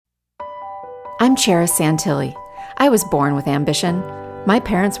I'm Charis Santilli. I was born with ambition. My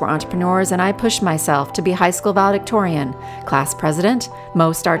parents were entrepreneurs and I pushed myself to be high school valedictorian, class president,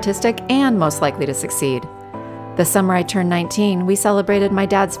 most artistic, and most likely to succeed. The summer I turned 19, we celebrated my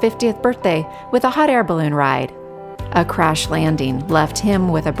dad's 50th birthday with a hot air balloon ride. A crash landing left him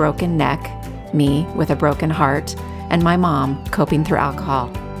with a broken neck, me with a broken heart, and my mom coping through alcohol.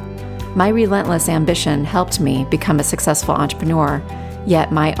 My relentless ambition helped me become a successful entrepreneur,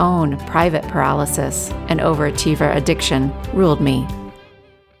 yet my own private paralysis and overachiever addiction ruled me.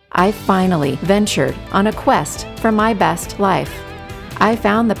 I finally ventured on a quest for my best life. I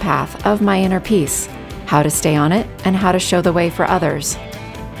found the path of my inner peace, how to stay on it, and how to show the way for others.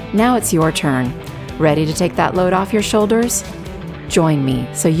 Now it's your turn. Ready to take that load off your shoulders? Join me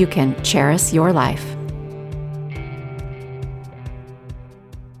so you can cherish your life.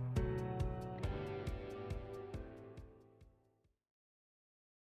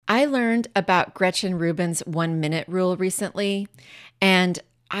 I learned about Gretchen Rubin's 1-minute rule recently, and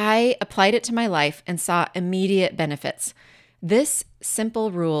I applied it to my life and saw immediate benefits. This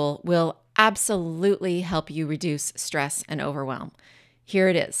simple rule will absolutely help you reduce stress and overwhelm. Here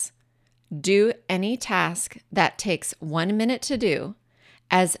it is. Do any task that takes 1 minute to do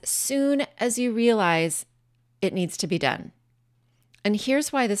as soon as you realize it needs to be done. And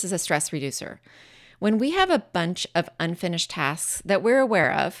here's why this is a stress reducer. When we have a bunch of unfinished tasks that we're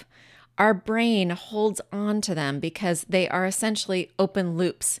aware of, our brain holds on to them because they are essentially open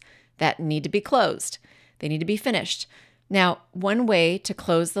loops that need to be closed. They need to be finished. Now, one way to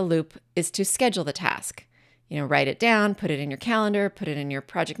close the loop is to schedule the task. Write it down, put it in your calendar, put it in your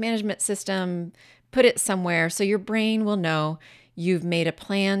project management system, put it somewhere so your brain will know you've made a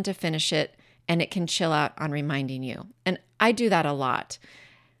plan to finish it and it can chill out on reminding you. And I do that a lot.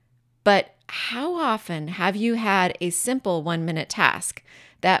 But how often have you had a simple 1-minute task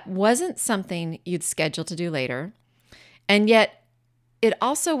that wasn't something you'd schedule to do later, and yet it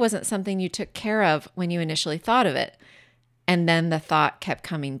also wasn't something you took care of when you initially thought of it, and then the thought kept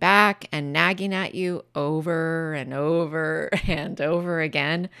coming back and nagging at you over and over and over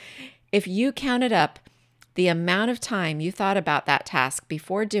again? If you counted up the amount of time you thought about that task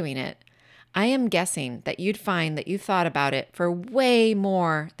before doing it, I am guessing that you'd find that you thought about it for way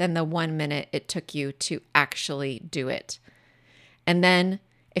more than the 1 minute it took you to actually do it. And then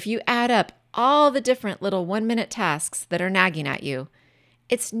if you add up all the different little 1-minute tasks that are nagging at you,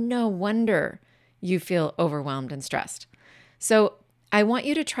 it's no wonder you feel overwhelmed and stressed. So I want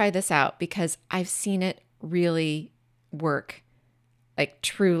you to try this out because I've seen it really work. Like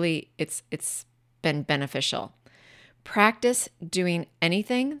truly, it's been beneficial. Practice doing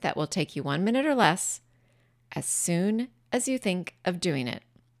anything that will take you 1 minute or less as soon as you think of doing it.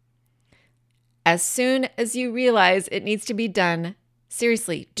 As soon as you realize it needs to be done,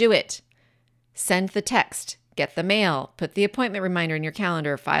 seriously, do it. Send the text, get the mail, put the appointment reminder in your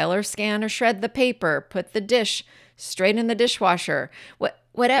calendar, file or scan or shred the paper, put the dish straight in the dishwasher.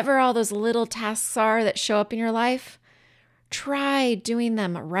 Whatever all those little tasks are that show up in your life, try doing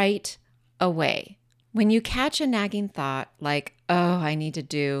them right away. When you catch a nagging thought like, oh, I need to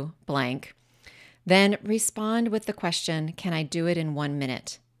do blank, then respond with the question, can I do it in 1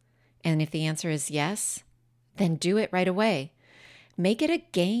 minute? And if the answer is yes, then do it right away. Make it a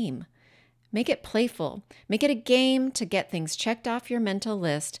game. Make it playful. Make it a game to get things checked off your mental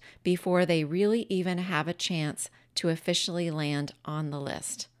list before they really even have a chance to officially land on the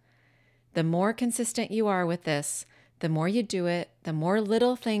list. The more consistent you are with this, the more you do it, the more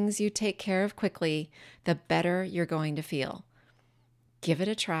little things you take care of quickly, the better you're going to feel. Give it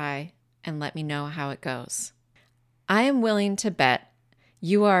a try and let me know how it goes. I am willing to bet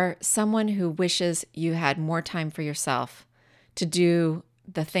you are someone who wishes you had more time for yourself to do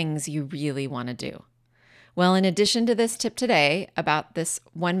the things you really want to do. Well, in addition to this tip today about this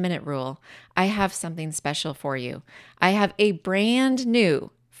 1-minute rule, I have something special for you. I have a brand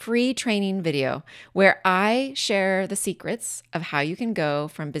new free training video where I share the secrets of how you can go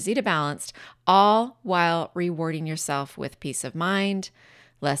from busy to balanced, all while rewarding yourself with peace of mind,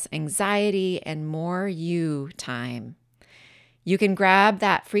 less anxiety, and more you time. You can grab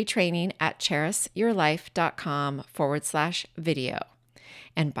that free training at cherishyourlife.com/video.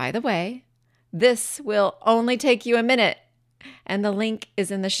 And by the way, this will only take you a minute. And the link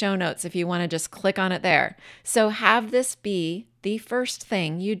is in the show notes if you want to just click on it there. So have this be the first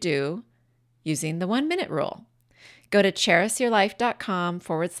thing you do using the 1-minute rule. Go to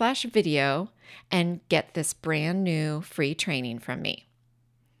cherishyourlife.com/video and get this brand new free training from me.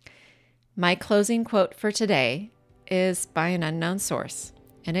 My closing quote for today is by an unknown source,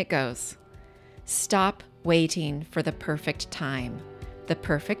 and it goes, "Stop waiting for the perfect time. The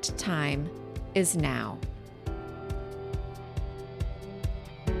perfect time is now.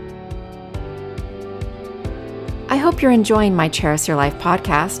 I hope you're enjoying my Cherish Your Life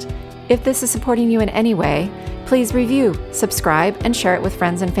podcast. If this is supporting you in any way, please review, subscribe, and share it with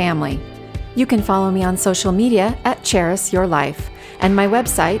friends and family. You can follow me on social media at Cherish Your Life, and my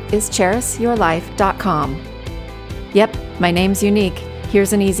website is cherishyourlife.com. Yep, my name's unique.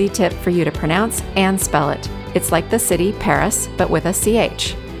 Here's an easy tip for you to pronounce and spell it. It's like the city Paris, but with a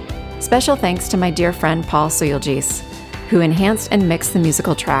CH. Special thanks to my dear friend Paul Suyelgis, who enhanced and mixed the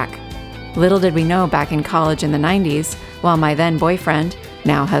musical track. Little did we know back in college in the 90s, while my then boyfriend,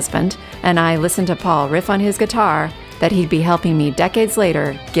 now husband, and I listened to Paul riff on his guitar, that he'd be helping me decades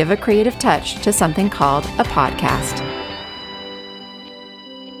later give a creative touch to something called a podcast.